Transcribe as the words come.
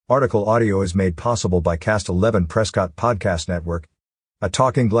Article audio is made possible by Cast 11 Prescott Podcast Network, a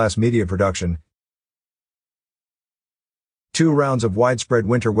Talking Glass media production. 2 rounds of widespread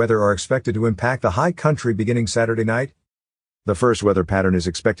winter weather are expected to impact the high country beginning Saturday night. The first weather pattern is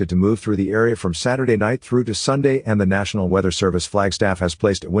expected to move through the area from Saturday night through to Sunday, and the National Weather Service Flagstaff has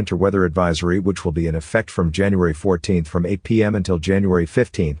placed a winter weather advisory which will be in effect from January 14th from 8 p.m. until January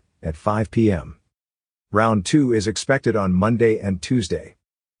 15th at 5 p.m. Round 2 is expected on Monday and Tuesday.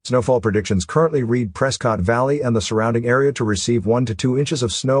 Snowfall predictions currently read Prescott Valley and the surrounding area to receive 1 to 2 inches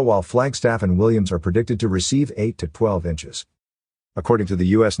of snow, while Flagstaff and Williams are predicted to receive 8 to 12 inches. According to the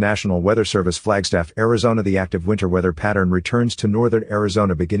U.S. National Weather Service Flagstaff, Arizona, the active winter weather pattern returns to northern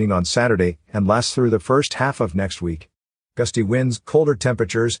Arizona beginning on Saturday and lasts through the first half of next week. Gusty winds, colder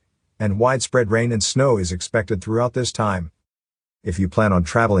temperatures, and widespread rain and snow is expected throughout this time. If you plan on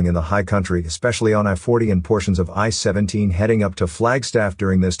traveling in the high country, especially on I-40 and portions of I-17 heading up to Flagstaff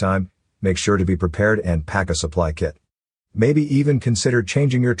during this time, make sure to be prepared and pack a supply kit. Maybe even consider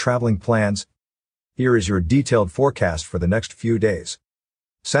changing your traveling plans. Here is your detailed forecast for the next few days.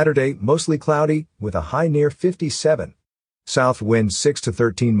 Saturday, mostly cloudy, with a high near 57. South wind 6 to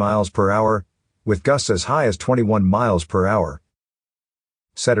 13 miles per hour, with gusts as high as 21 miles per hour.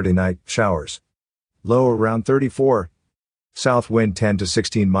 Saturday night, showers. Low around 34. South wind 10 to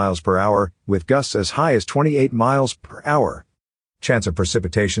 16 miles per hour, with gusts as high as 28 miles per hour. Chance of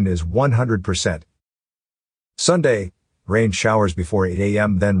precipitation is 100%. Sunday, rain showers before 8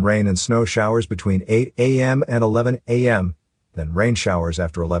 a.m., then rain and snow showers between 8 a.m. and 11 a.m., then rain showers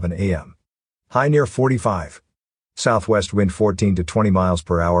after 11 a.m. High near 45. Southwest wind 14 to 20 miles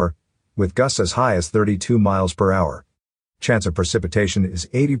per hour, with gusts as high as 32 miles per hour. Chance of precipitation is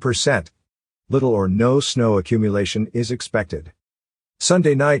 80%. Little or no snow accumulation is expected.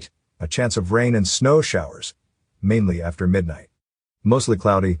 Sunday night, a chance of rain and snow showers, mainly after midnight. Mostly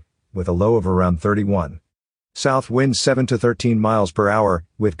cloudy, with a low of around 31. South wind 7 to 13 miles per hour,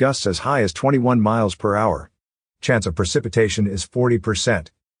 with gusts as high as 21 miles per hour. Chance of precipitation is 40%.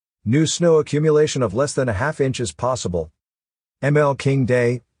 New snow accumulation of less than a half inch is possible. ML King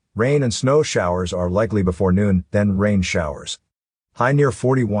Day, rain and snow showers are likely before noon, then rain showers. High near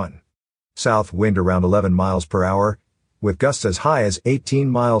 41. South wind around 11 miles per hour, with gusts as high as 18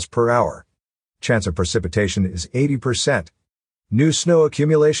 miles per hour. Chance of precipitation is 80%. New snow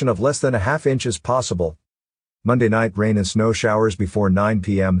accumulation of less than a half inch is possible. Monday night, rain and snow showers before 9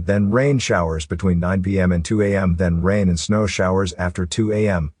 p.m., then rain showers between 9 p.m. and 2 a.m., then rain and snow showers after 2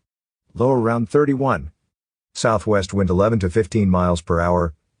 a.m. Low around 31. Southwest wind 11 to 15 miles per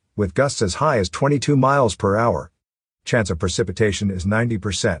hour, with gusts as high as 22 miles per hour. Chance of precipitation is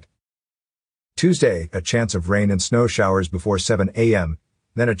 90%. Tuesday, a chance of rain and snow showers before 7 a.m.,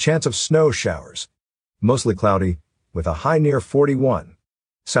 then a chance of snow showers. Mostly cloudy, with a high near 41.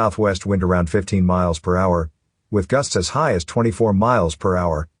 Southwest wind around 15 miles per hour, with gusts as high as 24 miles per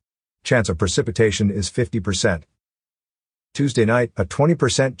hour. Chance of precipitation is 50%. Tuesday night, a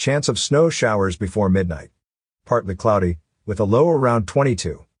 20% chance of snow showers before midnight. Partly cloudy, with a low around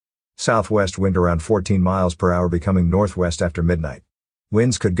 22. Southwest wind around 14 miles per hour becoming northwest after midnight.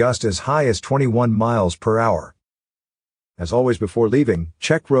 Winds could gust as high as 21 miles per hour. As always, before leaving,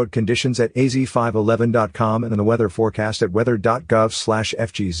 check road conditions at az511.com and the weather forecast at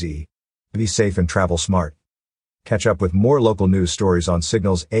weather.gov/FGZ. Be safe and travel smart. Catch up with more local news stories on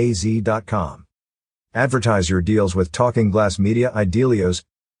signalsaz.com. Advertise your deals with Talking Glass Media Idealios.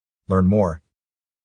 Learn more